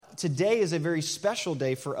today is a very special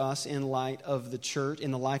day for us in light of the church,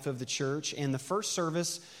 in the life of the church. In the first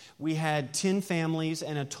service, we had 10 families,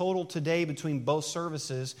 and a total today between both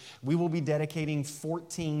services, we will be dedicating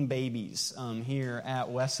 14 babies here at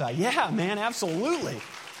Westside. Yeah, man, absolutely.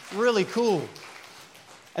 Really cool.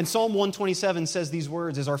 And Psalm 127 says these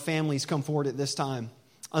words as our families come forward at this time.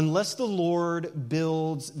 Unless the Lord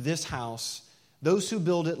builds this house, those who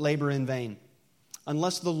build it labor in vain.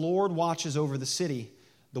 Unless the Lord watches over the city,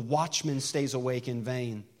 the watchman stays awake in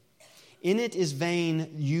vain. In it is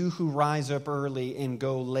vain you who rise up early and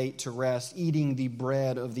go late to rest, eating the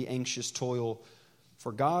bread of the anxious toil.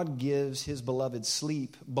 For God gives his beloved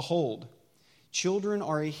sleep. Behold, children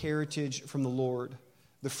are a heritage from the Lord,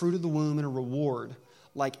 the fruit of the womb and a reward.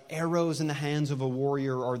 Like arrows in the hands of a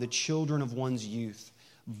warrior are the children of one's youth.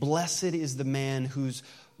 Blessed is the man whose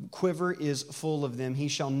quiver is full of them. He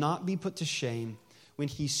shall not be put to shame when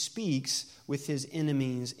he speaks with his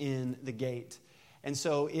enemies in the gate. And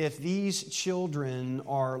so if these children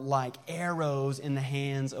are like arrows in the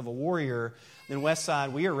hands of a warrior, then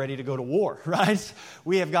Westside, we are ready to go to war, right?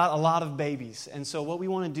 We have got a lot of babies. And so what we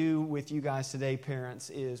want to do with you guys today, parents,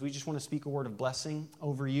 is we just want to speak a word of blessing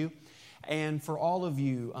over you. And for all of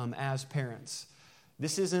you as parents,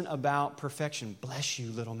 this isn't about perfection. Bless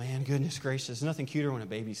you, little man. Goodness gracious. Nothing cuter when a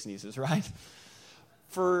baby sneezes, right?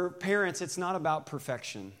 For parents, it's not about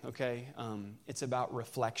perfection, okay? It's about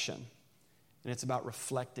reflection. And it's about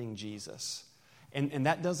reflecting Jesus. And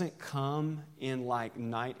that doesn't come in like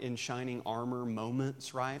knight in shining armor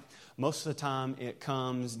moments, right? Most of the time it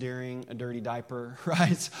comes during a dirty diaper,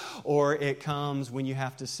 right? Or it comes when you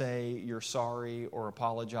have to say you're sorry or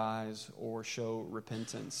apologize or show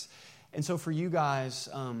repentance. And so for you guys,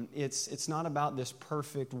 it's not about this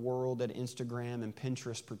perfect world that Instagram and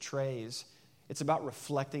Pinterest portrays. It's about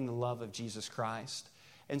reflecting the love of Jesus Christ.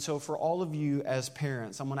 And so for all of you as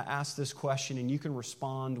parents, I'm going to ask this question, and you can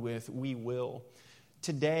respond with, we will.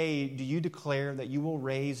 Today, do you declare that you will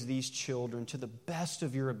raise these children to the best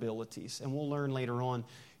of your abilities? And we'll learn later on,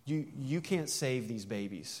 you can't save these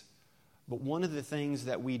babies. But one of the things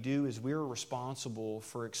that we do is we're responsible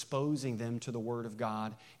for exposing them to the Word of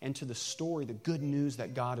God and to the story, the good news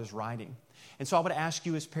that God is writing. And so I would ask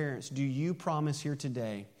you as parents, do you promise here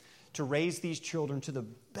today to raise these children to the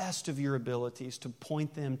best of your abilities, to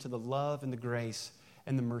point them to the love and the grace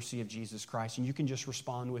and the mercy of Jesus Christ? And you can just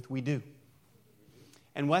respond with, we do.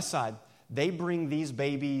 And Westside, they bring these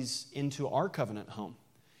babies into our covenant home.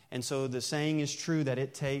 And so the saying is true that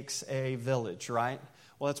it takes a village, right?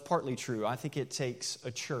 Well, that's partly true. I think it takes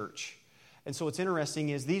a church. And so what's interesting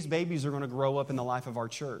is these babies are going to grow up in the life of our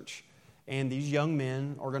church. And these young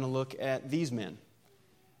men are going to look at these men.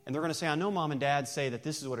 And they're going to say, I know mom and dad say that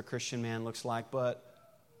this is what a Christian man looks like, but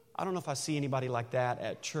I don't know if I see anybody like that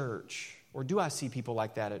at church. Or do I see people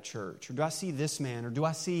like that at church? Or do I see this man? Or do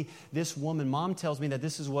I see this woman? Mom tells me that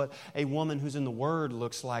this is what a woman who's in the Word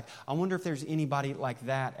looks like. I wonder if there's anybody like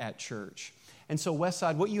that at church. And so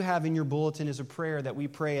Westside, what you have in your bulletin is a prayer that we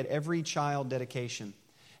pray at every child dedication.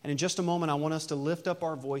 And in just a moment, I want us to lift up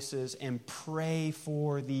our voices and pray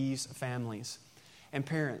for these families. And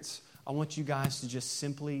parents, I want you guys to just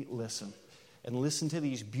simply listen. And listen to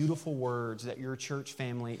these beautiful words that your church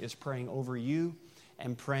family is praying over you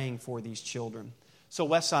and praying for these children. So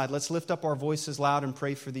Westside, let's lift up our voices loud and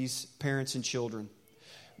pray for these parents and children.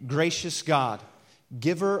 Gracious God,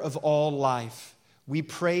 giver of all life, we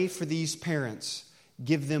pray for these parents.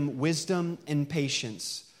 Give them wisdom and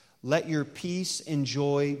patience. Let your peace and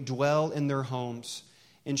joy dwell in their homes.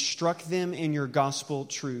 Instruct them in your gospel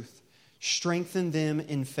truth. Strengthen them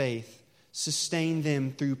in faith. Sustain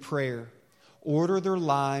them through prayer. Order their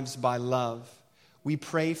lives by love. We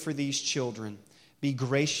pray for these children. Be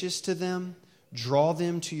gracious to them. Draw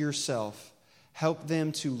them to yourself. Help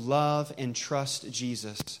them to love and trust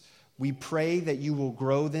Jesus. We pray that you will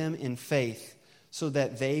grow them in faith so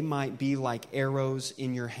that they might be like arrows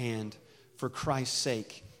in your hand. For Christ's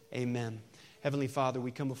sake, amen. Heavenly Father,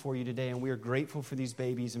 we come before you today and we are grateful for these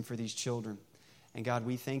babies and for these children. And God,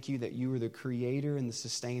 we thank you that you are the creator and the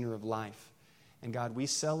sustainer of life. And God, we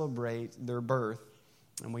celebrate their birth.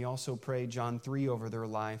 And we also pray John 3 over their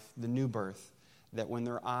life, the new birth, that when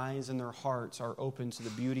their eyes and their hearts are open to the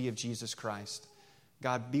beauty of Jesus Christ,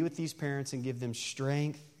 God, be with these parents and give them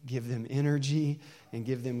strength, give them energy, and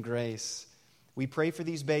give them grace. We pray for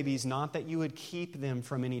these babies, not that you would keep them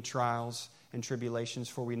from any trials and tribulations,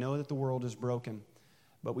 for we know that the world is broken.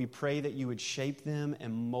 But we pray that you would shape them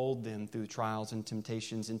and mold them through trials and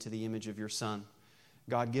temptations into the image of your Son.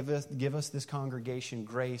 God, give us this congregation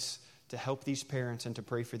grace to help these parents and to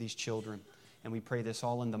pray for these children. And we pray this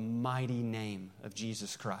all in the mighty name of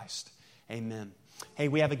Jesus Christ. Amen. Hey,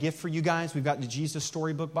 we have a gift for you guys. We've got the Jesus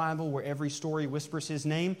Storybook Bible where every story whispers his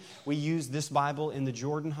name. We use this Bible in the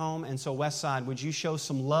Jordan home. And so, Westside, would you show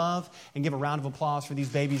some love and give a round of applause for these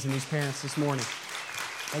babies and these parents this morning?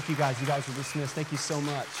 Thank you, guys. You guys are dismissed. Thank you so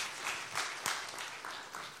much.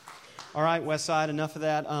 All right, Westside, enough of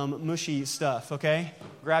that mushy stuff, okay?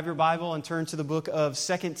 Grab your Bible and turn to the book of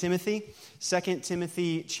 2 Timothy. 2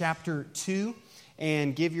 Timothy chapter 2.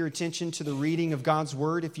 And give your attention to the reading of God's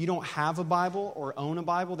Word. If you don't have a Bible or own a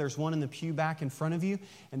Bible, there's one in the pew back in front of you,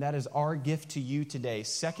 and that is our gift to you today.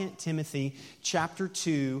 2 Timothy chapter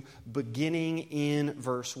 2, beginning in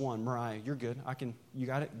verse 1. Mariah, you're good. You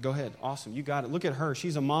got it? Go ahead. Awesome. You got it. Look at her.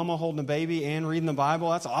 She's a mama holding a baby and reading the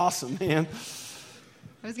Bible. That's awesome, man.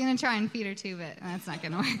 I was going to try and feed her too, but that's not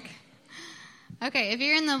going to work. Okay, if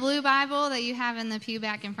you're in the blue Bible that you have in the pew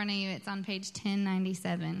back in front of you, it's on page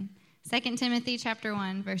 1097. 2 Timothy chapter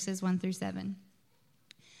 1, verses 1 through 7.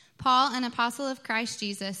 Paul, an apostle of Christ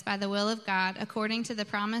Jesus, by the will of God, according to the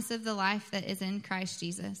promise of the life that is in Christ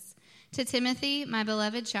Jesus. To Timothy, my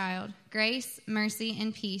beloved child, grace, mercy,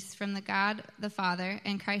 and peace from the God the Father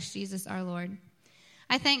and Christ Jesus our Lord.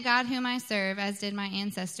 I thank God whom I serve, as did my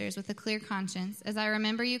ancestors, with a clear conscience, as I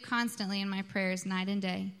remember you constantly in my prayers night and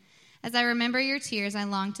day. As I remember your tears, I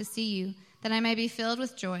long to see you, that I may be filled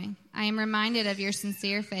with joy. I am reminded of your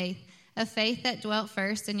sincere faith, a faith that dwelt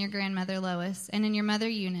first in your grandmother Lois and in your mother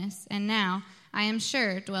Eunice, and now, I am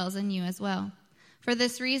sure, dwells in you as well. For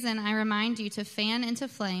this reason, I remind you to fan into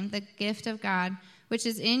flame the gift of God, which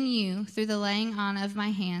is in you through the laying on of my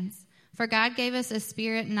hands. For God gave us a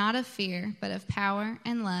spirit not of fear, but of power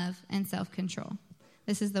and love and self-control.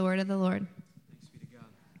 This is the word of the Lord. Thanks be to God.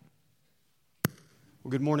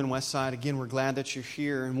 Well, good morning, Westside. Again, we're glad that you're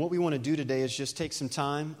here. And what we want to do today is just take some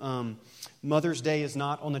time. Mother's Day is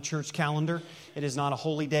not on the church calendar. It is not a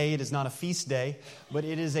holy day. It is not a feast day. But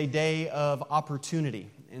it is a day of opportunity.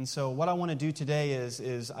 And so what I want to do today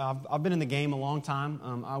is I've been in the game a long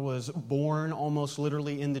time. I was born almost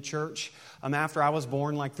literally in the church. After I was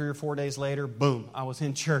born, like 3 or 4 days later, boom, I was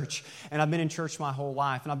in church. And I've been in church my whole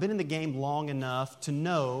life. And I've been in the game long enough to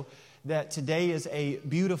know that today is a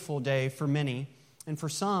beautiful day for many. And for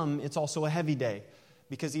some, it's also a heavy day.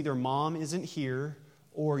 Because either mom isn't here,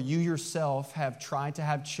 or you yourself have tried to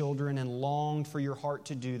have children and longed for your heart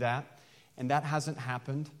to do that, and that hasn't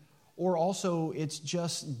happened. Or also, it's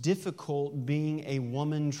just difficult being a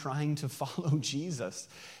woman trying to follow Jesus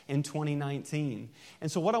in 2019.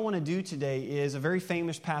 And so what I want to do today is a very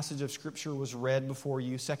famous passage of Scripture was read before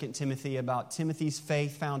you, 2 Timothy, about Timothy's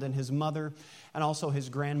faith found in his mother and also his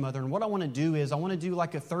grandmother. And what I want to do is I want to do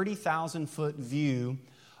like a 30,000-foot view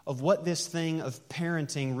of what this thing of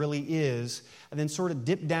parenting really is, and then sort of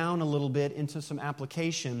dip down a little bit into some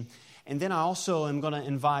application. And then I also am going to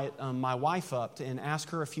invite my wife up and ask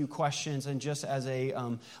her a few questions, and just as a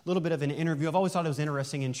little bit of an interview. I've always thought it was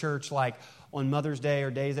interesting in church, like on Mother's Day or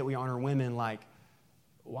days that we honor women, like,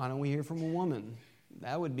 why don't we hear from a woman?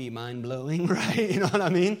 That would be mind-blowing, right? You know what I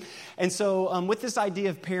mean? And so with this idea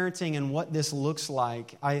of parenting and what this looks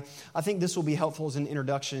like, I think this will be helpful as an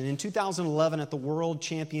introduction. In 2011, at the World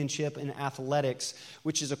Championship in Athletics,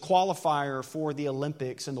 which is a qualifier for the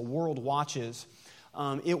Olympics and the world watches,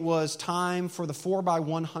 it was time for the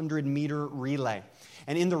 4x100 meter relay.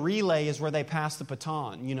 And in the relay is where they pass the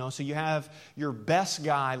baton, you know. So you have your best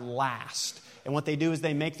guy last. And what they do is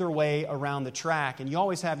they make their way around the track. And you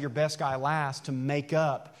always have your best guy last to make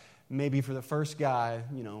up maybe for the first guy,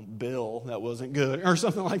 you know, Bill, that wasn't good, or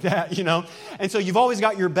something like that, you know. And so you've always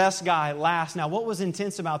got your best guy last. Now, what was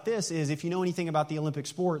intense about this is, if you know anything about the Olympic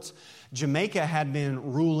sports, Jamaica had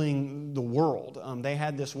been ruling the world. They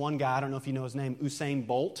had this one guy, I don't know if you know his name, Usain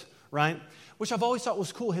Bolt, right? Which I've always thought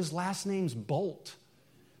was cool. His last name's Bolt.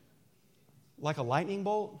 Like a lightning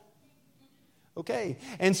bolt? Okay.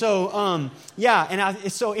 And so,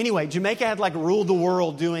 so anyway, Jamaica had ruled the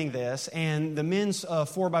world doing this, and the men's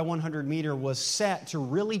 4x100 meter was set to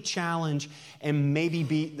really challenge and maybe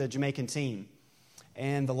beat the Jamaican team.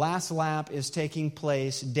 And the last lap is taking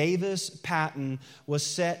place. Davis Patton was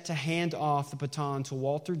set to hand off the baton to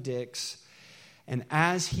Walter Dix. And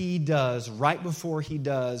as he does, right before he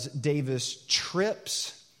does, Davis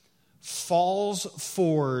trips, falls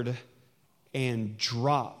forward, and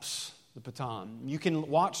drops the baton. You can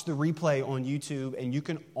watch the replay on YouTube, and you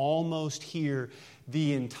can almost hear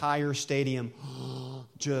the entire stadium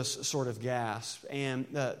just sort of gasp. And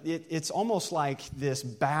it's almost like this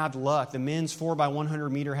bad luck. The men's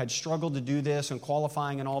 4x100 meter had struggled to do this and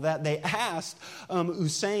qualifying and all that. They asked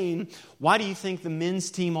Usain, why do you think the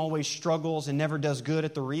men's team always struggles and never does good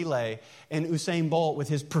at the relay? And Usain Bolt, with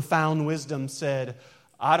his profound wisdom, said,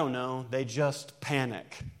 I don't know, they just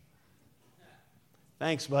panic.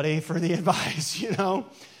 Thanks, buddy, for the advice,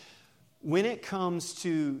 When it comes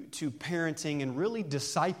to parenting and really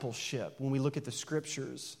discipleship, when we look at the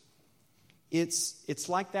Scriptures, it's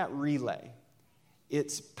like that relay.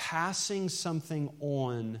 It's passing something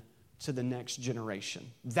on to the next generation.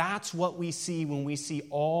 That's what we see when we see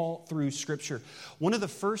all through Scripture. One of the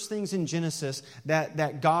first things in Genesis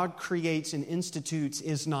that God creates and institutes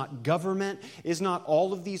is not government, is not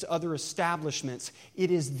all of these other establishments. It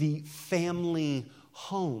is the family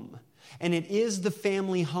home. And it is the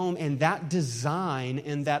family home and that design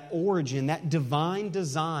and that origin, that divine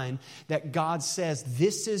design that God says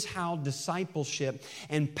this is how discipleship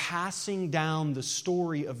and passing down the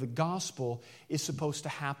story of the gospel is supposed to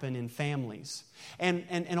happen in families.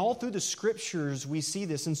 And all through the Scriptures we see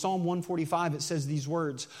this. In Psalm 145 it says these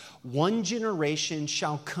words, "One generation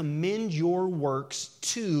shall commend your works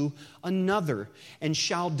to another and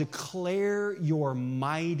shall declare your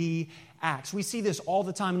mighty acts." We see this all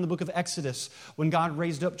the time in the book of Exodus when God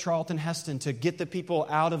raised up Charlton Heston to get the people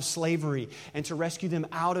out of slavery and to rescue them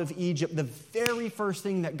out of Egypt. The very first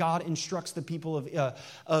thing that God instructs the people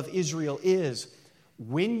of Israel is,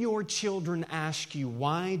 when your children ask you,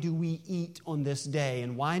 why do we eat on this day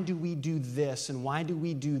and why do we do this and why do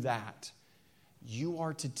we do that, you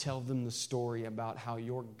are to tell them the story about how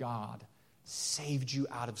your God saved you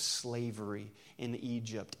out of slavery in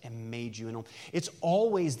Egypt and made you. And it's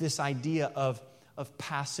always this idea of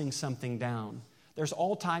passing something down. There's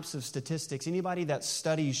all types of statistics. Anybody that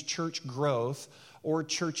studies church growth or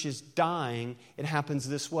churches dying, it happens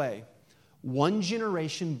this way. One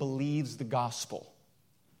generation believes the gospel.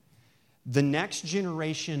 The next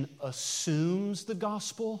generation assumes the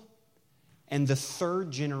gospel, and the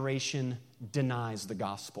third generation denies the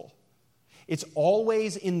gospel. It's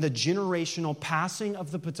always in the generational passing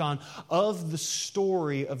of the baton of the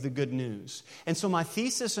story of the good news. And so my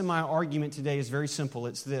thesis and my argument today is very simple.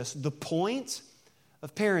 It's this: the point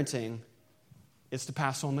of parenting is to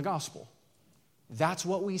pass on the gospel. That's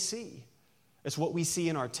what we see. It's what we see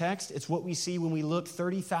in our text. It's what we see when we look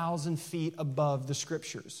 30,000 feet above the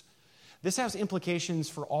Scriptures. This has implications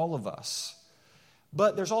for all of us.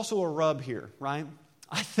 But there's also a rub here, right?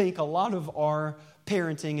 I think a lot of our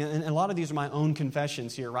parenting, and a lot of these are my own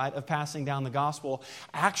confessions here, right, of passing down the gospel,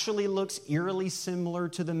 actually looks eerily similar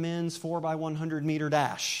to the men's 4x100 meter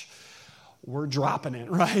dash. We're dropping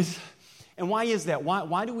it, right? And why is that?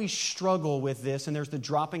 Why do we struggle with this? And there's the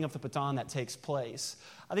dropping of the baton that takes place.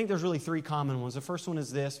 I think there's really three common ones. The first one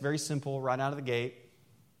is this, very simple, right out of the gate.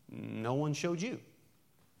 No one showed you.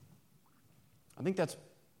 I think that's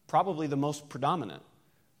probably the most predominant,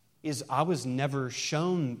 is I was never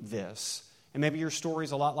shown this. And maybe your story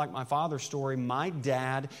is a lot like my father's story. My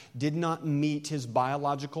dad did not meet his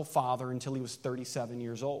biological father until he was 37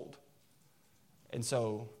 years old. And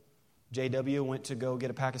so JW went to go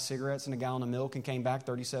get a pack of cigarettes and a gallon of milk and came back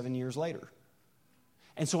 37 years later.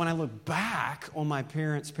 And so when I look back on my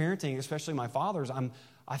parents' parenting, especially my father's,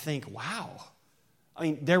 I think, wow. I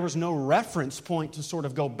mean, there was no reference point to sort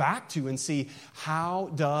of go back to and see,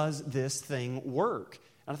 how does this thing work?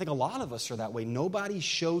 And I think a lot of us are that way. Nobody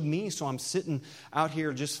showed me, so I'm sitting out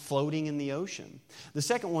here just floating in the ocean. The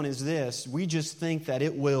second one is this: we just think that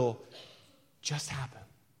it will just happen,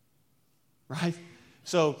 right?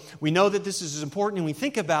 So we know that this is important and we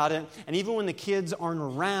think about it, and even when the kids aren't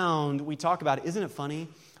around, we talk about it. Isn't it funny?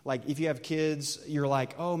 Like, if you have kids, you're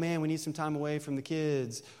like, oh man, we need some time away from the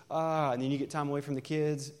kids. And then you get time away from the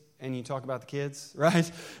kids, and you talk about the kids,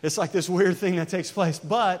 right? It's like this weird thing that takes place.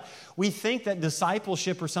 But we think that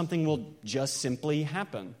discipleship or something will just simply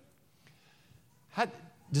happen.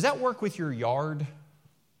 Does that work with your yard?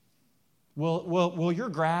 Will your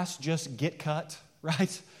grass just get cut,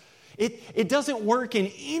 right? It doesn't work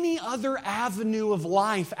in any other avenue of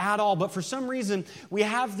life at all. But for some reason, we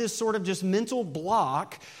have this sort of just mental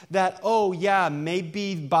block that, oh yeah,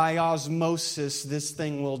 maybe by osmosis, this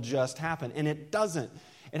thing will just happen. And it doesn't.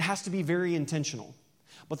 It has to be very intentional.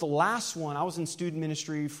 But the last one, I was in student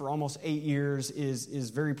ministry for almost 8 years, is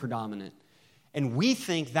very predominant. And we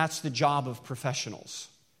think that's the job of professionals.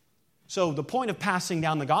 So the point of passing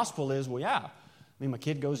down the gospel is, well, yeah, I mean, my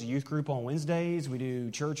kid goes to youth group on Wednesdays. We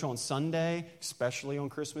do church on Sunday, especially on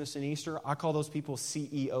Christmas and Easter. I call those people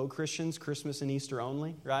CEO Christians, Christmas and Easter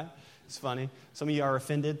only, right? It's funny. Some of you are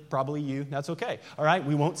offended, probably you. That's okay. All right,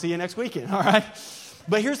 we won't see you next weekend, all right?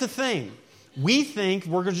 But here's the thing. We think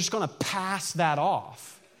we're just going to pass that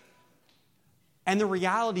off. And the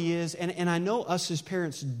reality is, and I know us as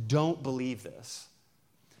parents don't believe this,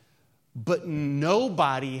 but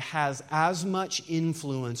nobody has as much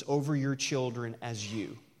influence over your children as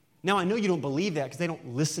you. Now, I know you don't believe that because they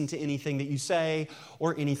don't listen to anything that you say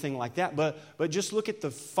or anything like that, but just look at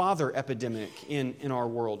the father epidemic in our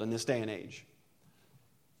world in this day and age.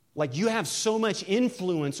 Like, you have so much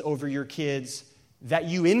influence over your kids that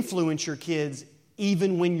you influence your kids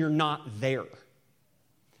even when you're not there.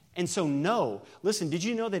 And so, no. Listen, did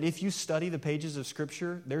you know that if you study the pages of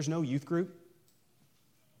Scripture, there's no youth group?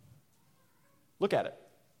 Look at it.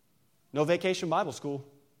 No Vacation Bible School.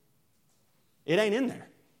 It ain't in there.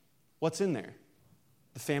 What's in there?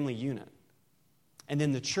 The family unit. And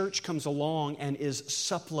then the church comes along and is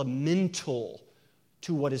supplemental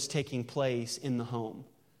to what is taking place in the home.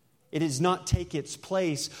 It does not take its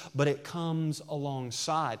place, but it comes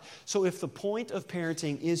alongside. So if the point of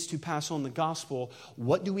parenting is to pass on the gospel,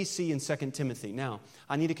 what do we see in 2 Timothy? Now,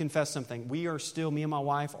 I need to confess something. We are still, me and my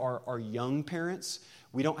wife are young parents.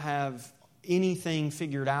 We don't have anything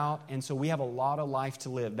figured out, and so we have a lot of life to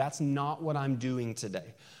live. That's not what I'm doing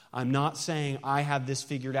today. I'm not saying I have this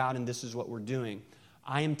figured out and this is what we're doing.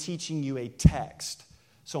 I am teaching you a text.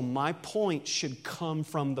 So my point should come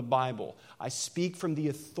from the Bible. I speak from the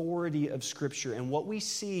authority of Scripture. And what we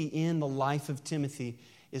see in the life of Timothy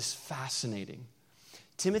is fascinating.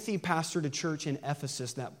 Timothy pastored a church in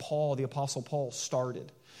Ephesus that Paul, the Apostle Paul,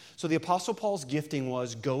 started. So the Apostle Paul's gifting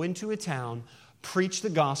was go into a town, preach the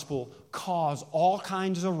gospel, cause all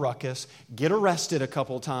kinds of ruckus, get arrested a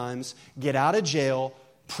couple times, get out of jail,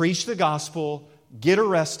 preach the gospel, get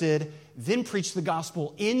arrested, then preach the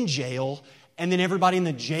gospel in jail, and then everybody in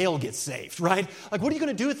the jail gets saved, right? Like, what are you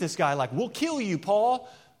going to do with this guy? Like, we'll kill you, Paul.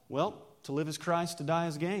 Well, to live is Christ, to die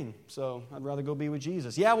is gain. So I'd rather go be with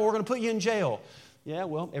Jesus. Yeah, well, we're going to put you in jail. Yeah,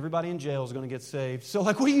 well, everybody in jail is going to get saved. So,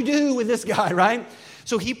 like, what do you do with this guy, right?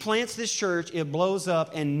 So he plants this church, it blows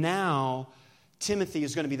up, and now Timothy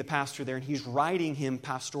is going to be the pastor there, and he's writing him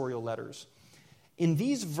pastoral letters. In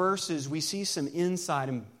these verses, we see some insight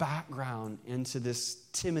and background into this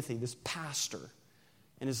Timothy, this pastor,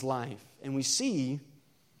 and his life. And we see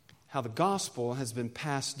how the gospel has been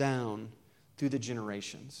passed down through the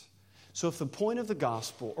generations. So if the point of the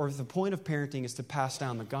gospel, or if the point of parenting is to pass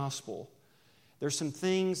down the gospel, there's some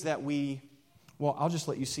things that I'll just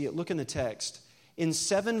let you see it. Look in the text. In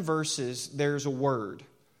 7 verses, there's a word.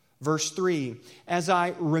 Verse 3, as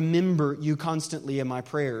I remember you constantly in my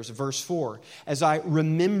prayers. Verse 4, as I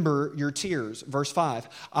remember your tears. Verse 5,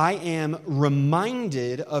 I am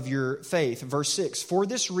reminded of your faith. Verse 6, for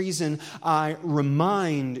this reason I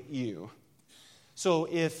remind you. So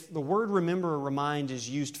if the word remember or remind is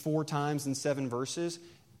used 4 times in 7 verses,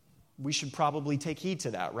 we should probably take heed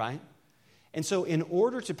to that, right? And so in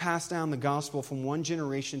order to pass down the gospel from one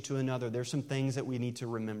generation to another, there's some things that we need to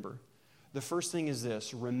remember. The first thing is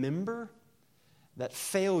this: remember that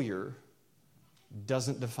failure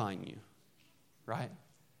doesn't define you, right?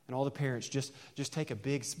 And all the parents, just take a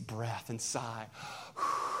big breath and sigh,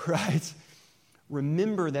 right?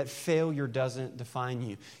 Remember that failure doesn't define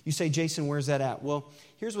you. You say, Jason, where's that at? Well,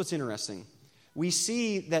 here's what's interesting. We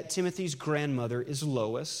see that Timothy's grandmother is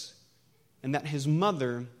Lois and that his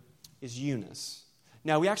mother is Eunice.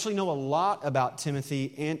 Now, we actually know a lot about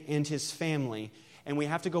Timothy and his family. And we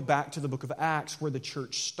have to go back to the book of Acts where the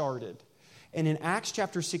church started. And in Acts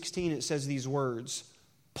chapter 16, it says these words,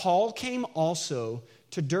 Paul came also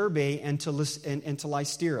to Derbe and to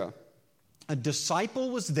Lystra. A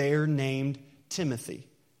disciple was there named Timothy,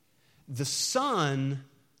 the son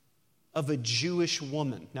of a Jewish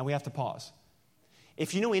woman. Now we have to pause.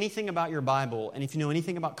 If you know anything about your Bible, and if you know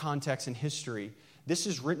anything about context and history, this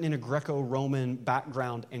is written in a Greco-Roman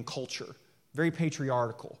background and culture. Very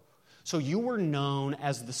patriarchal. So you were known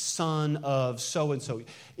as the son of so-and-so.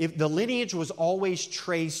 If the lineage was always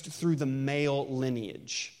traced through the male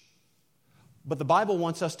lineage. But the Bible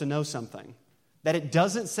wants us to know something. That it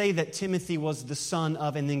doesn't say that Timothy was the son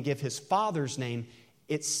of and then give his father's name.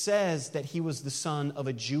 It says that he was the son of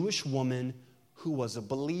a Jewish woman who was a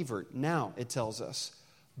believer. Now, it tells us,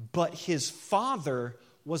 but his father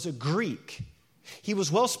was a Greek. He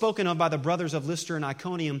was well spoken of by the brothers of Lystra and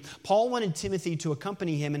Iconium. Paul wanted Timothy to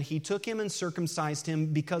accompany him, and he took him and circumcised him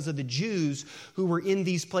because of the Jews who were in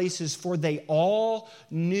these places, for they all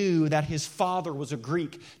knew that his father was a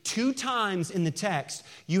Greek. 2 times in the text,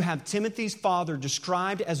 you have Timothy's father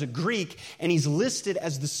described as a Greek, and he's listed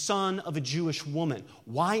as the son of a Jewish woman.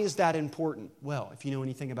 Why is that important? Well, if you know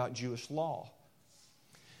anything about Jewish law,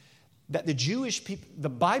 that the Jewish people, the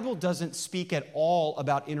Bible doesn't speak at all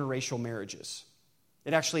about interracial marriages.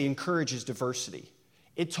 It actually encourages diversity.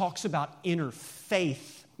 It talks about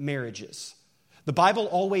interfaith marriages. The Bible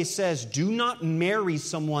always says, do not marry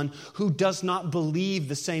someone who does not believe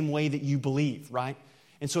the same way that you believe, right?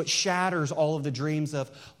 And so it shatters all of the dreams of,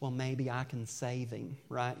 well, maybe I can save him,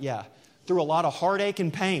 right? Yeah, through a lot of heartache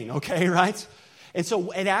and pain, okay, right? And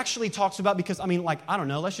so it actually talks about, because, I mean, like, I don't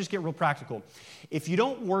know, let's just get real practical. If you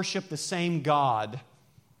don't worship the same God,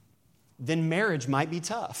 then marriage might be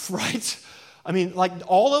tough, right? I mean, like,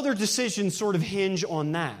 all other decisions sort of hinge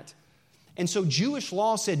on that. And so Jewish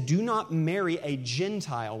law said, do not marry a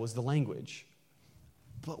Gentile, was the language.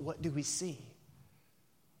 But what do we see?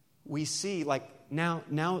 We see, like, now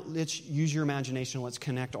let's use your imagination. Let's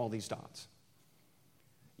connect all these dots.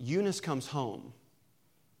 Eunice comes home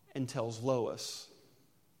and tells Lois,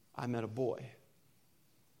 I met a boy.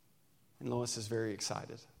 And Lois is very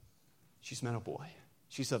excited. She's met a boy.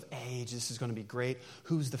 She's of age. This is going to be great.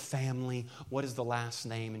 Who's the family? What is the last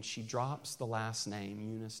name? And she drops the last name,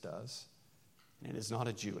 Eunice does. And it is not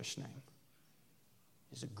a Jewish name.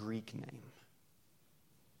 It is a Greek name,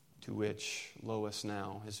 to which Lois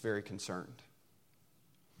now is very concerned.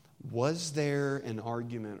 Was there an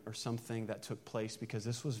argument or something that took place? Because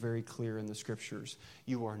this was very clear in the Scriptures.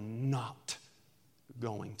 You are not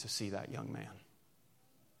going to see that young man.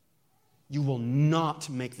 You will not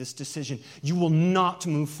make this decision. You will not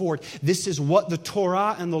move forward. This is what the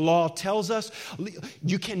Torah and the law tells us.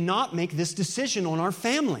 You cannot make this decision on our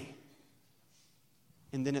family.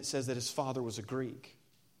 And then it says that his father was a Greek.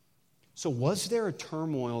 So was there a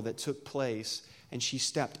turmoil that took place and she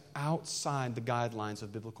stepped outside the guidelines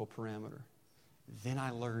of biblical parameter? Then I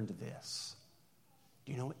learned this.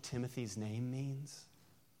 Do you know what Timothy's name means?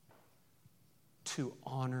 To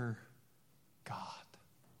honor God.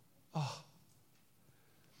 Oh.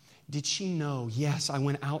 Did she know, yes, I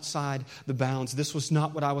went outside the bounds. This was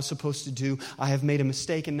not what I was supposed to do. I have made a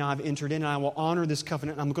mistake and now I've entered in and I will honor this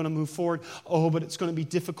covenant and I'm going to move forward. Oh, but it's going to be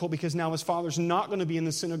difficult because now his father's not going to be in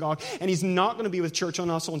the synagogue and he's not going to be with church on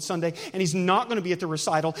us on Sunday and he's not going to be at the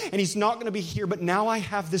recital and he's not going to be here. But now I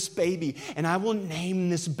have this baby and I will name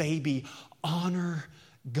this baby Honor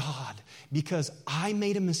God, because I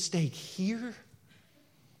made a mistake here,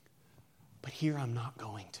 but here I'm not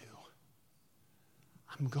going to.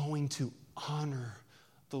 I'm going to honor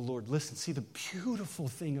the Lord. Listen, see, the beautiful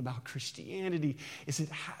thing about Christianity is it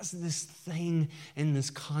has this thing and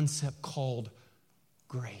this concept called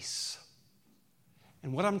grace.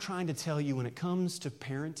 And what I'm trying to tell you when it comes to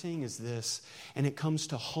parenting is this, and it comes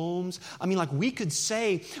to homes. I mean, like, we could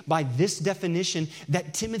say by this definition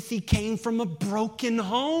that Timothy came from a broken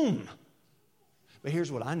home. But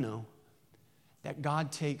here's what I know, that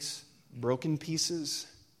God takes broken pieces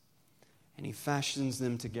and he fashions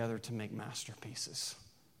them together to make masterpieces.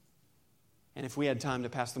 And if we had time to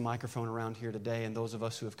pass the microphone around here today, and those of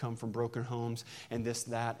us who have come from broken homes and this,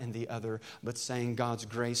 that, and the other, but saying God's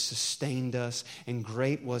grace sustained us and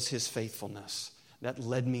great was his faithfulness that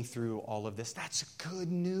led me through all of this, that's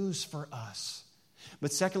good news for us.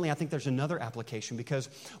 But secondly, I think there's another application, because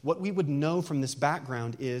what we would know from this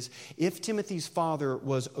background is if Timothy's father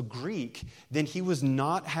was a Greek, then he would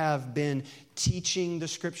not have been teaching the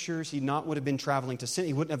Scriptures. He would have been traveling to sin.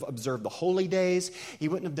 He wouldn't have observed the holy days. He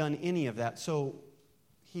wouldn't have done any of that. So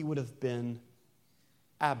he would have been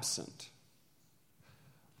absent.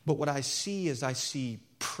 But what I see is I see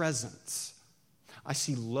presence. I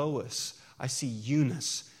see Lois. I see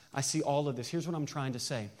Eunice. I see all of this. Here's what I'm trying to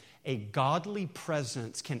say. A godly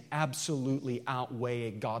presence can absolutely outweigh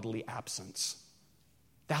a godly absence.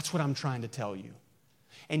 That's what I'm trying to tell you.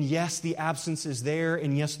 And yes, the absence is there,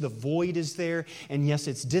 and yes, the void is there, and yes,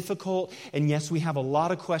 it's difficult, and yes, we have a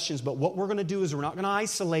lot of questions, but what we're going to do is we're not going to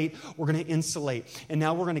isolate, we're going to insulate. And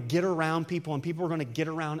now we're going to get around people, and people are going to get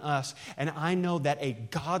around us. And I know that a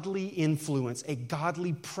godly influence, a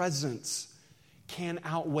godly presence can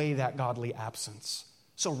outweigh that godly absence.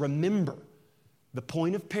 So remember, the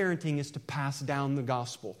point of parenting is to pass down the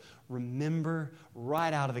gospel. Remember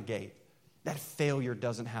right out of the gate that failure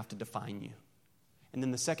doesn't have to define you. And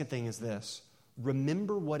then the second thing is this.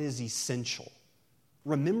 Remember what is essential.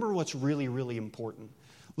 Remember what's really, really important.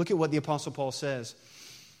 Look at what the Apostle Paul says.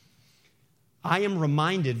 I am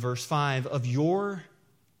reminded, verse 5, of your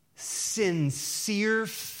sincere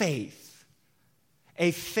faith.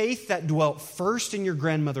 A faith that dwelt first in your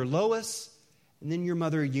grandmother Lois, and then your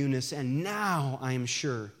mother Eunice, and now, I am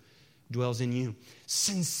sure, dwells in you.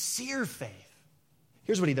 Sincere faith.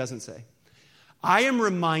 Here's what he doesn't say. I am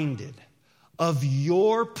reminded of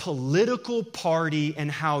your political party and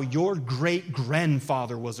how your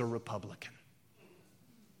great-grandfather was a Republican.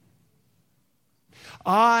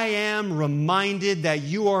 I am reminded that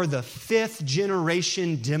you are the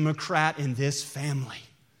fifth-generation Democrat in this family.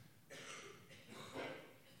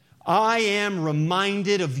 I am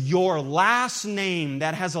reminded of your last name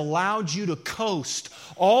that has allowed you to coast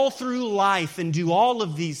all through life and do all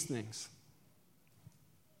of these things.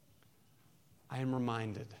 I am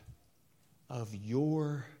reminded of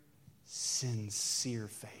your sincere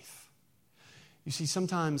faith. You see,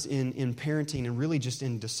 sometimes in parenting and really just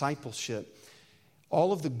in discipleship,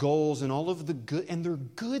 all of the goals and all of the good, and they're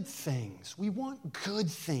good things. We want good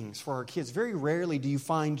things for our kids. Very rarely do you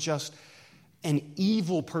find just an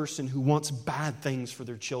evil person who wants bad things for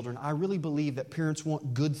their children. I really believe that parents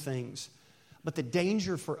want good things. But the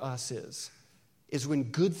danger for us is when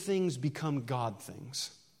good things become God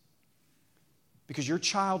things. Because your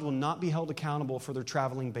child will not be held accountable for their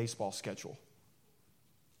traveling baseball schedule.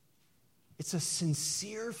 It's a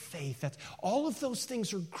sincere faith. All of those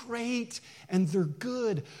things are great and they're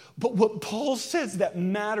good. But what Paul says that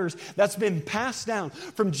matters, that's been passed down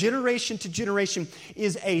from generation to generation,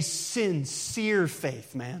 is a sincere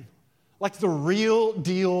faith, man. Like the real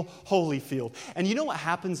deal Holyfield. And you know what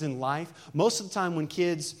happens in life? Most of the time when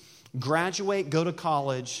kids graduate, go to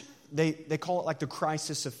college, they call it like the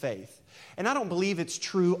crisis of faith. And I don't believe it's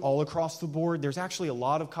true all across the board. There's actually a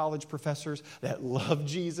lot of college professors that love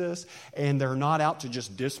Jesus, and they're not out to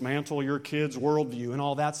just dismantle your kid's worldview and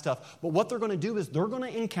all that stuff. But what they're going to do is they're going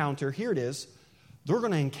to encounter, here it is, they're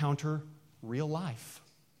going to encounter real life.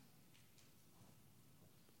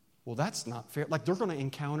 Well, that's not fair. Like they're going to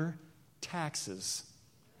encounter taxes,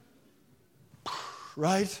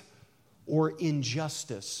 right? Or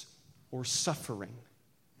injustice or suffering.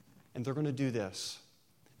 And they're going to do this.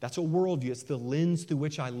 That's a worldview. It's the lens through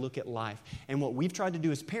which I look at life. And what we've tried to do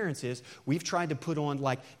as parents is we've tried to put on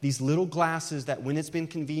like these little glasses that when it's been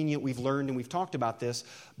convenient, we've learned and we've talked about this.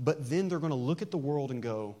 But then they're going to look at the world and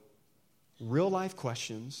go, real life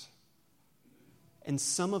questions. And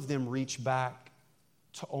some of them reach back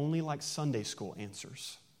to only like Sunday school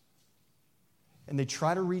answers. And they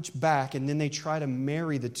try to reach back and then they try to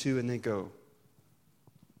marry the two and they go,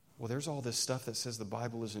 well, there's all this stuff that says the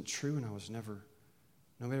Bible isn't true and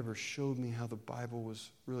nobody ever showed me how the Bible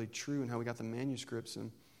was really true and how we got the manuscripts.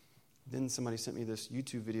 And then somebody sent me this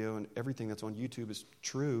YouTube video and everything that's on YouTube is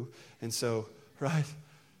true. And so, right?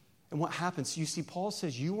 And what happens? You see, Paul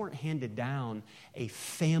says you weren't handed down a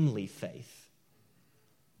family faith,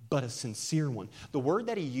 but a sincere one. The word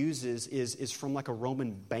that he uses is from like a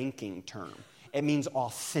Roman banking term. It means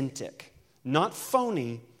authentic. Not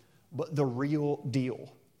phony, but the real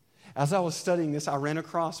deal. As I was studying this, I ran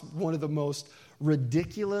across one of the most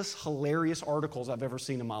ridiculous, hilarious articles I've ever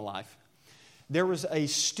seen in my life. There was a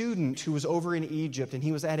student who was over in Egypt, and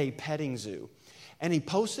he was at a petting zoo. And he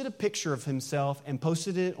posted a picture of himself and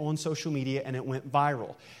posted it on social media, and it went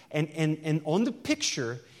viral. And on the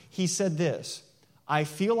picture, he said this, I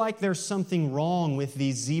feel like there's something wrong with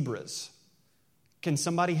these zebras. Can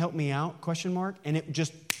somebody help me out? ? And it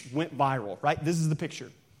just went viral, right? This is the picture.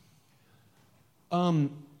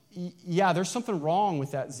 Yeah, there's something wrong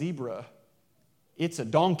with that zebra. It's a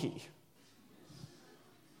donkey.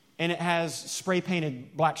 And it has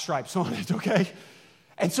spray-painted black stripes on it, okay?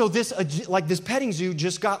 And so this petting zoo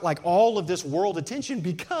just got like all of this world attention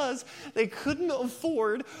because they couldn't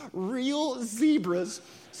afford real zebras.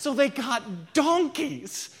 So they got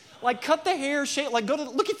donkeys. Like cut the hair, shape, like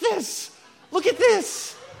look at this. Look at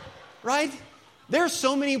this, right? There are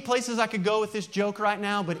so many places I could go with this joke right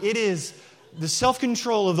now, but it is the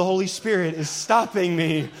self-control of the Holy Spirit is stopping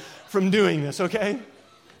me from doing this, okay?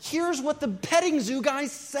 Here's what the petting zoo guy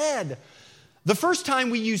said. The first time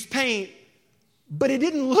we used paint, but it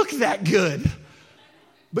didn't look that good.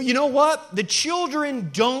 But you know what? The children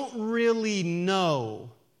don't really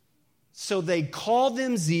know. So they call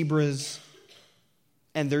them zebras,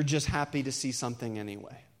 and they're just happy to see something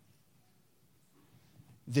anyway.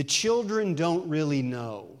 The children don't really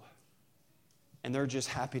know, and they're just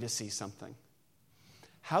happy to see something.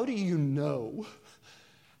 How do you know?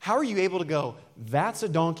 How are you able to go, that's a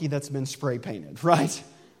donkey that's been spray painted, right?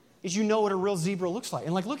 Is you know what a real zebra looks like.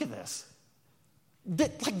 And like, look at this.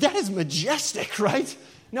 That is majestic, right?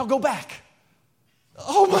 Now go back.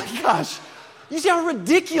 Oh my gosh. You see how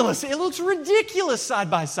ridiculous, it looks ridiculous side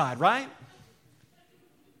by side, right?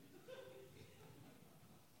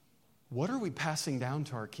 What are we passing down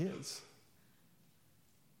to our kids?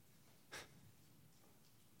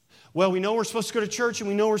 Well, we know we're supposed to go to church and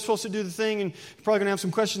we know we're supposed to do the thing and you're probably going to have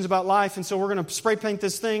some questions about life and so we're going to spray paint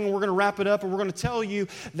this thing and we're going to wrap it up and we're going to tell you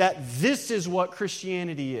that this is what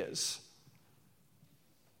Christianity is.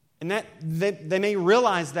 And that they may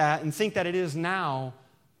realize that and think that it is now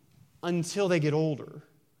until they get older.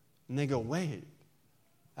 And they go, wait,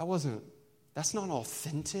 that's not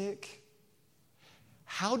authentic.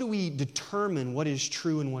 how do we determine what is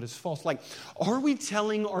true and what is false? Like, are we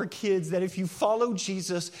telling our kids that if you follow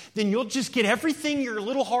Jesus, then you'll just get everything your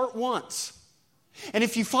little heart wants? And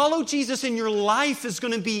if you follow Jesus, then your life is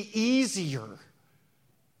going to be easier.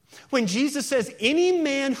 When Jesus says, any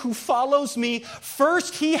man who follows me,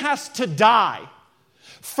 first he has to die.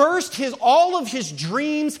 First, all of his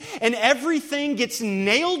dreams and everything gets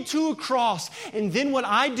nailed to a cross. And then what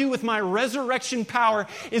I do with my resurrection power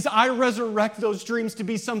is I resurrect those dreams to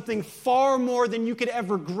be something far more than you could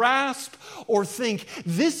ever grasp or think.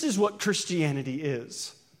 This is what Christianity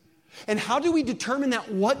is. And how do we determine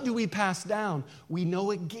that? What do we pass down? We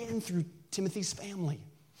know again through Timothy's family.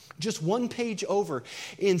 Just one page over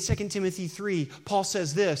in 2 Timothy 3, Paul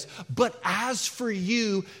says this, but as for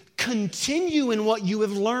you, continue in what you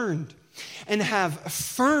have learned and have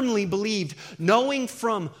firmly believed, knowing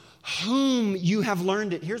from whom you have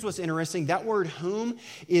learned it. Here's what's interesting. That word whom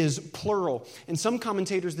is plural. And some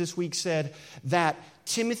commentators this week said that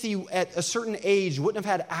Timothy at a certain age wouldn't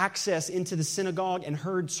have had access into the synagogue and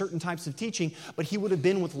heard certain types of teaching, but he would have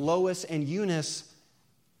been with Lois and Eunice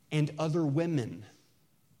and other women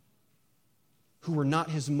who were not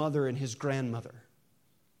his mother and his grandmother.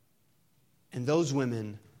 And those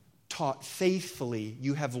women taught faithfully,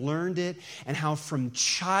 you have learned it, and how from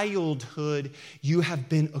childhood you have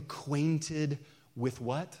been acquainted with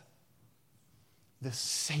what? The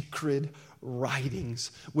sacred writings,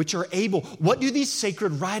 which are able. What do these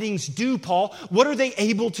sacred writings do, Paul? What are they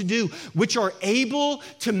able to do? Which are able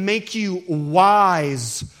to make you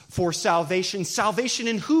wise for salvation. Salvation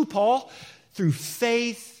in who, Paul? Through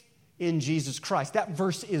faith in Jesus Christ. That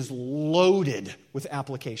verse is loaded with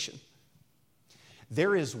application.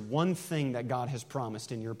 There is one thing that God has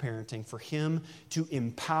promised in your parenting for Him to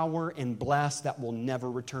empower and bless that will never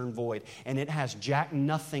return void. And it has jack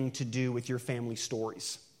nothing to do with your family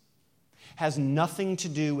stories. Has nothing to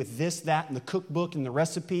do with this, that, and the cookbook and the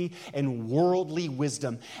recipe and worldly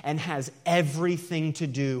wisdom, and has everything to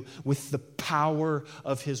do with the power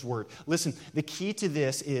of His Word. Listen, the key to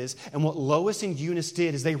this is, and what Lois and Eunice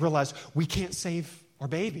did is they realized we can't save our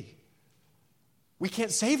baby. We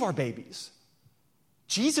can't save our babies.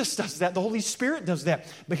 Jesus does that. The Holy Spirit does that.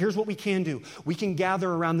 But here's what we can do. We can gather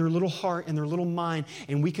around their little heart and their little mind,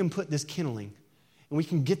 and we can put this kindling. And we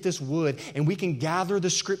can get this wood, and we can gather the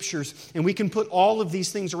scriptures, and we can put all of these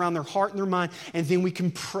things around their heart and their mind, and then we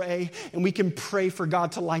can pray, and we can pray for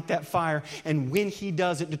God to light that fire. And when He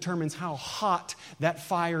does, it determines how hot that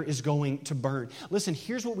fire is going to burn. Listen,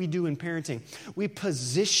 here's what we do in parenting. We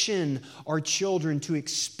position our children to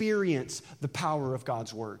experience the power of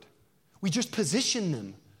God's Word. We just position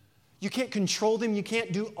them. You can't control them. You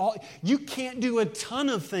can't do a ton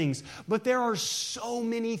of things, but there are so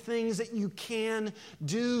many things that you can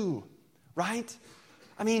do, right?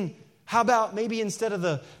 I mean, how about maybe instead of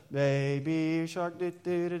the baby shark,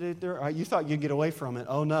 you thought you'd get away from it.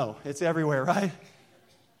 Oh no, it's everywhere, right?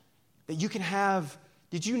 That you can have,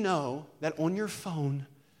 did you know that on your phone,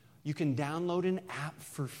 you can download an app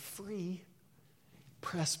for free,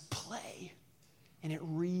 press play, and it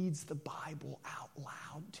reads the Bible out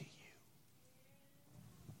loud to you.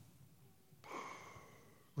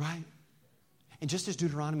 Right? And just as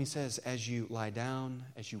Deuteronomy says, as you lie down,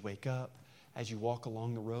 as you wake up, as you walk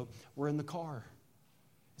along the road, we're in the car.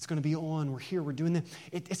 It's going to be on. We're here. We're doing that.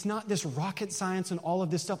 It's not this rocket science and all of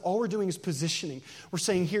this stuff. All we're doing is positioning. We're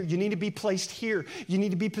saying here, you need to be placed here. You need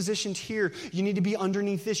to be positioned here. You need to be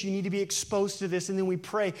underneath this. You need to be exposed to this. And then we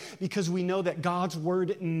pray because we know that God's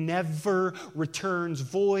word never returns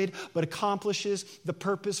void, but accomplishes the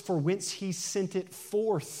purpose for whence He sent it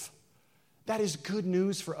forth. That is good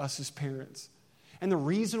news for us as parents. And the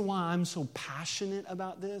reason why I'm so passionate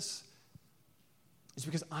about this is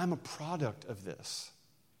because I'm a product of this.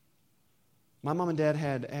 My mom and dad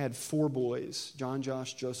had 4 boys, John,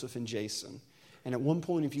 Josh, Joseph, and Jason. And at one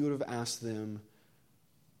point, if you would have asked them,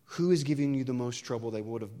 who is giving you the most trouble, they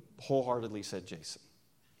would have wholeheartedly said Jason.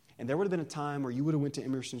 And there would have been a time where you would have went to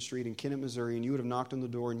Emerson Street in Kennett, Missouri, and you would have knocked on the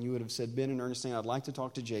door and you would have said, Ben and Ernestine, I'd like to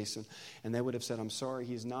talk to Jason. And they would have said, I'm sorry,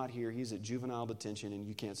 he's not here. He's at juvenile detention and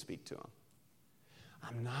you can't speak to him.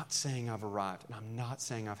 I'm not saying I've arrived, and I'm not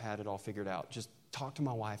saying I've had it all figured out. Just talk to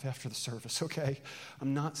my wife after the service, okay?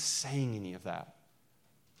 I'm not saying any of that.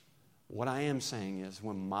 What I am saying is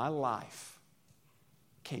when my life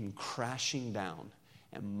came crashing down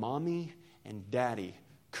and mommy and daddy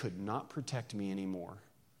could not protect me anymore,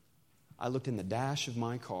 I looked in the dash of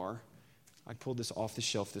my car. I pulled this off the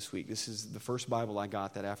shelf this week. This is the first Bible I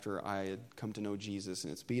got that after I had come to know Jesus,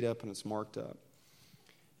 and it's beat up and it's marked up.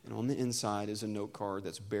 And on the inside is a note card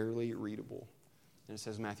that's barely readable. And it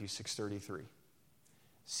says Matthew 6:33.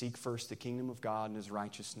 Seek first the kingdom of God and his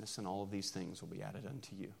righteousness, and all of these things will be added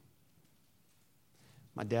unto you.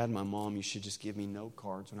 My dad and my mom used to just give me note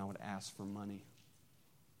cards when I would ask for money.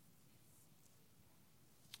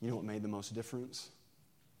 You know what made the most difference?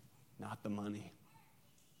 Not the money.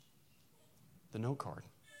 The note card.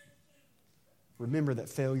 Remember that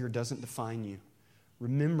failure doesn't define you.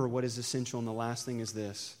 Remember what is essential, and the last thing is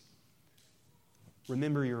this.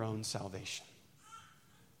 Remember your own salvation.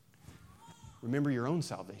 Remember your own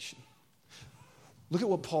salvation. Look at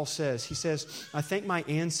what Paul says. He says, I thank my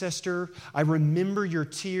ancestor. I remember your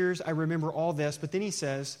tears. I remember all this. But then he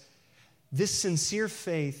says, this sincere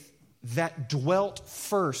faith that dwelt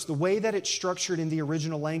first. The way that it's structured in the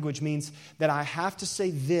original language means that I have to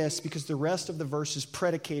say this because the rest of the verse is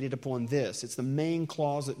predicated upon this. It's the main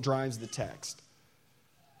clause that drives the text.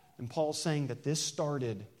 And Paul's saying that this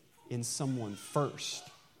started in someone first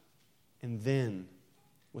and then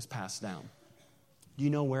was passed down. Do you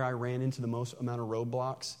know where I ran into the most amount of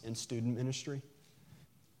roadblocks in student ministry?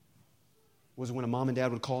 Was when a mom and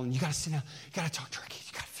dad would call and you got to sit down, you got to talk to our kids,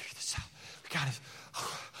 you got to figure this out. We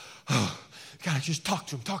got to just talk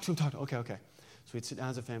to them. Okay. So we'd sit down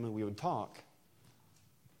as a family, we would talk,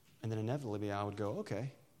 and then inevitably I would go,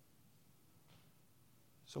 okay.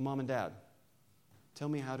 So mom and dad, tell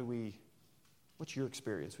me what's your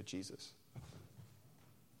experience with Jesus?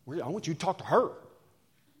 I want you to talk to her.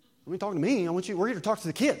 Don't be talking to me. We're here to talk to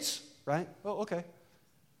the kids, right? Oh, okay.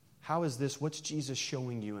 How is this? What's Jesus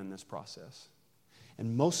showing you in this process?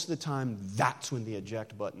 And most of the time, that's when the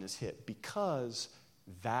eject button is hit because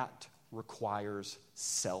that requires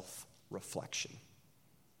self-reflection.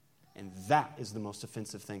 And that is the most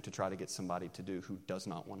offensive thing to try to get somebody to do who does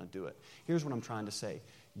not want to do it. Here's what I'm trying to say.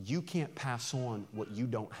 You can't pass on what you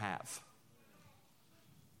don't have.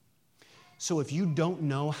 So if you don't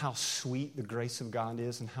know how sweet the grace of God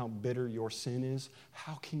is and how bitter your sin is,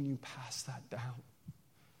 how can you pass that down?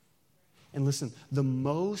 And listen, the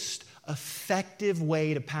most effective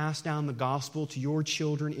way to pass down the gospel to your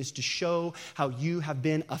children is to show how you have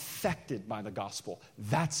been affected by the gospel.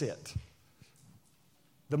 That's it.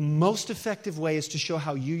 The most effective way is to show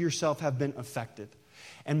how you yourself have been affected.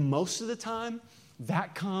 And most of the time,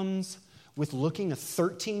 that comes with looking a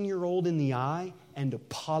 13-year-old in the eye and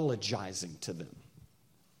apologizing to them.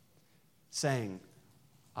 Saying,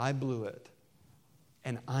 I blew it,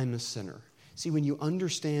 and I'm a sinner. See, when you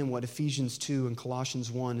understand what Ephesians 2 and Colossians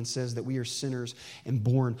 1 and says that we are sinners and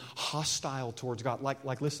born hostile towards God.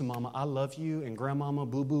 Like listen, Mama, I love you, and Grandmama,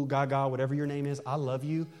 Boo-Boo, Gaga, whatever your name is, I love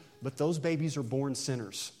you, but those babies are born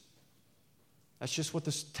sinners. That's just what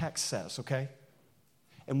this text says, okay?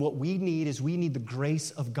 And what we need is we need the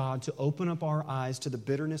grace of God to open up our eyes to the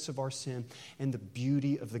bitterness of our sin and the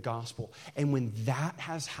beauty of the gospel. And when that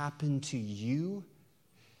has happened to you,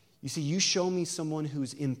 you see, you show me someone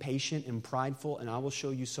who's impatient and prideful, and I will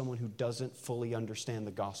show you someone who doesn't fully understand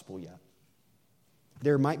the gospel yet.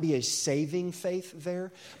 There might be a saving faith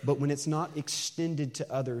there, but when it's not extended to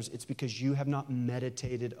others, it's because you have not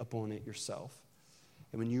meditated upon it yourself.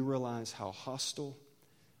 And when you realize how hostile,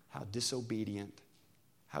 how disobedient,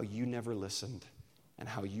 how you never listened, and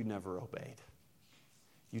how you never obeyed,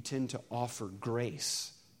 you tend to offer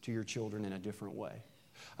grace to your children in a different way.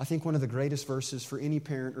 I think one of the greatest verses for any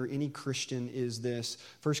parent or any Christian is this,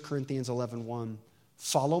 1 Corinthians 11:1.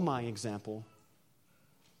 Follow my example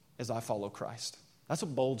as I follow Christ. That's a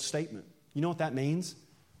bold statement. You know what that means?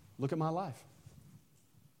 Look at my life.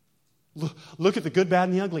 Look at the good, bad,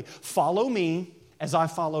 and the ugly. Follow me as I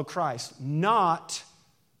follow Christ. Not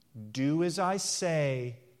do as I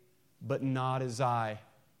say, but not as I.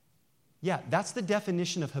 Yeah, that's the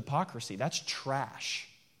definition of hypocrisy. That's trash.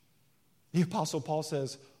 The Apostle Paul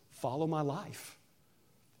says, follow my life.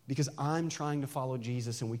 Because I'm trying to follow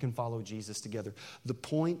Jesus and we can follow Jesus together. The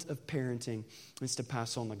point of parenting is to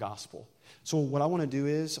pass on the gospel. So what I want to do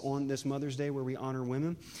is, on this Mother's Day where we honor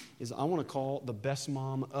women, is I want to call the best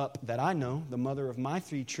mom up that I know, the mother of my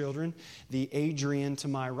 3 children, the Adrian to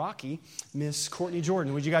my Rocky, Miss Courtney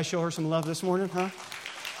Jordan. Would you guys show her some love this morning, huh?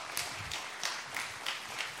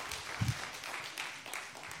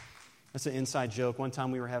 That's an inside joke. One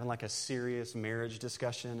time we were having like a serious marriage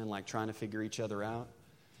discussion and like trying to figure each other out.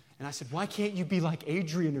 And I said, why can't you be like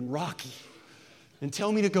Adrian and Rocky and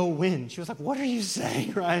tell me to go win? She was like, what are you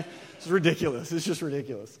saying, right? It's ridiculous. It's just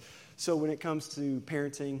ridiculous. So when it comes to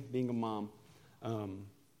parenting, being a mom,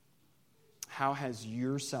 how has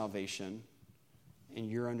your salvation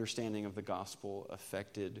and your understanding of the gospel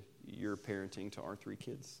affected your parenting to our 3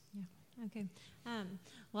 kids? Yeah, okay.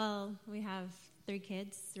 Well, we have 3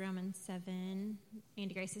 kids. Roman's 7,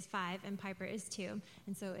 Andy Grace is 5, and Piper is 2.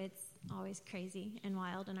 And so it's always crazy and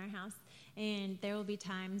wild in our house. And there will be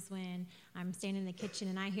times when I'm standing in the kitchen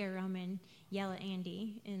and I hear Roman yell at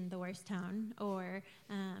Andy in the worst tone, or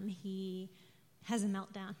he has a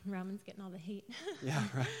meltdown. Roman's getting all the heat. Yeah,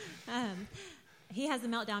 right. He has a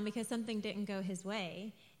meltdown because something didn't go his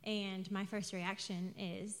way, and my first reaction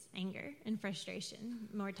is anger and frustration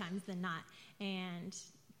more times than not. And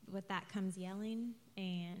with that comes yelling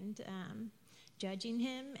and judging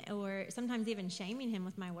him, or sometimes even shaming him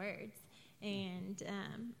with my words. And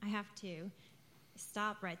I have to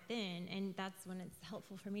stop right then, and that's when it's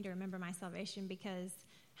helpful for me to remember my salvation, because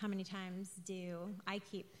how many times do I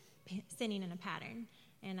keep sinning in a pattern,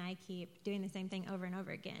 and I keep doing the same thing over and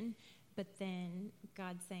over again? But then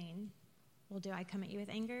God's saying, well, do I come at you with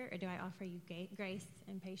anger, or do I offer you grace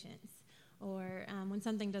and patience? Or when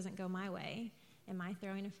something doesn't go my way, am I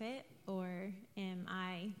throwing a fit, or am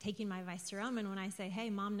I taking my advice to Roman when I say, hey,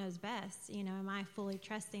 Mom knows best? You know, am I fully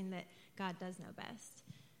trusting that God does know best?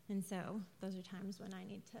 And so those are times when I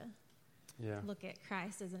need to look at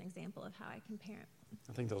Christ as an example of how I can parent.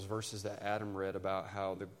 I think those verses that Adam read about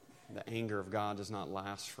how the anger of God does not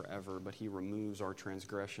last forever, but he removes our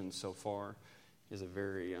transgressions so far, is a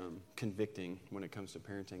very convicting when it comes to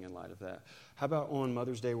parenting in light of that. How about on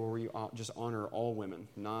Mother's Day, where we just honor all women,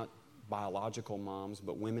 not biological moms,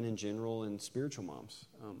 but women in general and spiritual moms?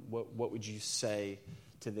 What would you say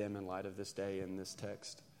to them in light of this day and this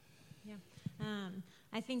text? Yeah.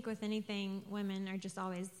 I think with anything, women are just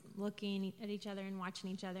always looking at each other and watching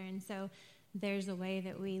each other, and so there's a way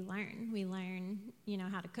that we learn. We learn,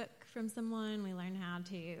 how to cook from someone. We learn how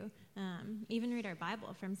to even read our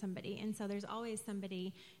Bible from somebody. And so there's always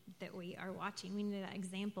somebody that we are watching. We need that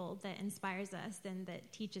example that inspires us and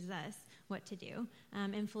that teaches us what to do.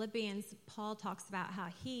 In Philippians, Paul talks about how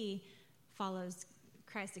he follows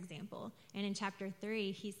Christ's example. And in chapter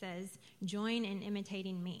 3, he says, join in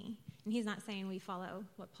imitating me. And he's not saying we follow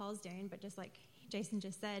what Paul's doing, but just like Jason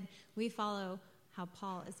just said, we follow how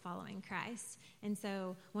Paul is following Christ. And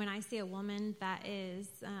so when I see a woman that is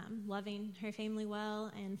loving her family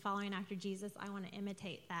well and following after Jesus, I want to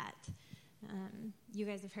imitate that. You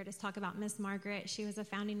guys have heard us talk about Miss Margaret. She was a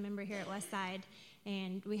founding member here at Westside,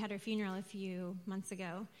 and we had her funeral a few months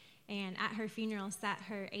ago. And at her funeral sat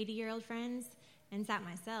her 80-year-old friends and sat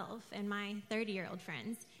myself and my 30-year-old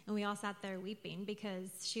friends. And we all sat there weeping because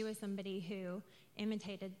she was somebody who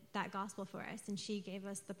imitated that gospel for us, and she gave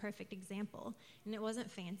us the perfect example. And it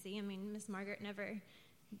wasn't fancy. I mean, Miss Margaret never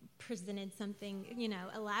presented something,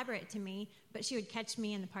 elaborate to me, but she would catch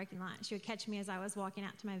me in the parking lot. She would catch me as I was walking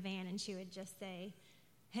out to my van, and she would just say,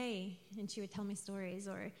 hey, and she would tell me stories,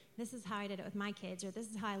 or this is how I did it with my kids, or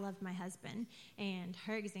this is how I loved my husband. And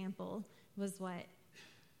her example was what,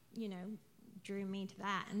 drew me to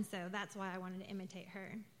that. And so that's why I wanted to imitate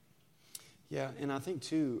her. Yeah, and I think,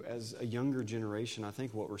 too, as a younger generation, I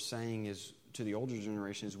think what we're saying is to the older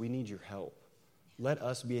generation is we need your help. Let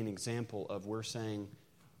us be an example of we're saying,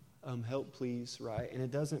 help, please, right? And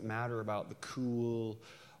it doesn't matter about the cool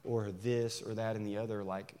or this or that and the other.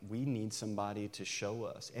 Like, we need somebody to show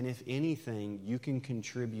us. And if anything, you can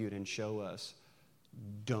contribute and show us,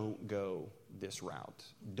 don't go this route.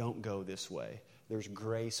 Don't go this way. There's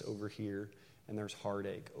grace over here, and there's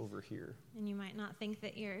heartache over here. And you might not think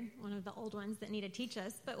that you're one of the old ones that need to teach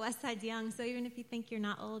us, but Westside's young, so even if you think you're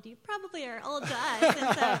not old, you probably are old to us,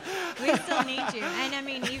 and so we still need you. And I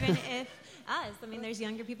mean, even if us, there's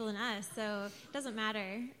younger people than us, so it doesn't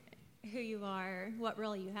matter who you are, what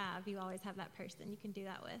role you always have that person you can do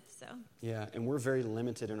that with. So yeah, and we're very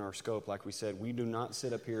limited in our scope. Like we said, we do not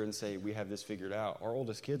sit up here and say we have this figured out. Our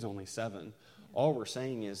oldest kid's only 7. Yeah. All we're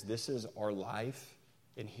saying is this is our life,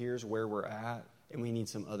 and here's where we're at, and we need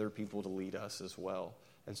some other people to lead us as well.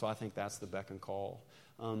 And so I think that's the beck and call.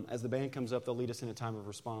 As the band comes up, they'll lead us in a time of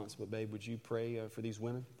response. But, babe, would you pray for these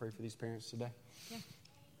women, pray for these parents today? Yeah.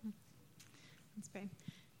 Let's pray.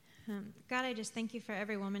 God, I just thank you for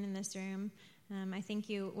every woman in this room. I thank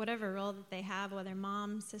you, whatever role that they have, whether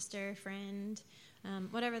mom, sister, friend,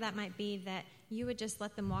 whatever that might be, that you would just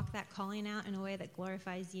let them walk that calling out in a way that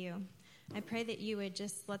glorifies you. I pray that you would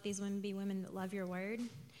just let these women be women that love your word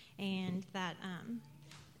and that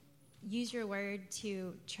use your word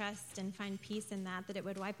to trust and find peace in that it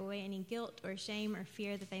would wipe away any guilt or shame or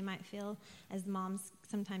fear that they might feel as moms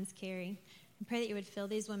sometimes carry. I pray that you would fill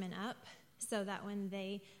these women up so that when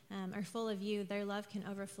they are full of you, their love can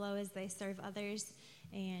overflow as they serve others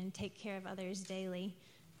and take care of others daily.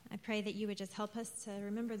 I pray that you would just help us to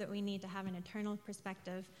remember that we need to have an eternal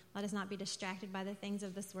perspective. Let us not be distracted by the things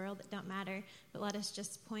of this world that don't matter, but let us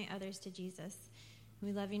just point others to Jesus.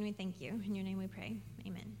 We love you and we thank you. In your name we pray.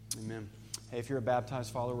 Amen. Amen. Hey, if you're a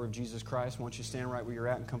baptized follower of Jesus Christ, why don't you stand right where you're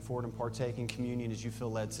at and come forward and partake in communion as you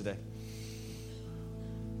feel led today.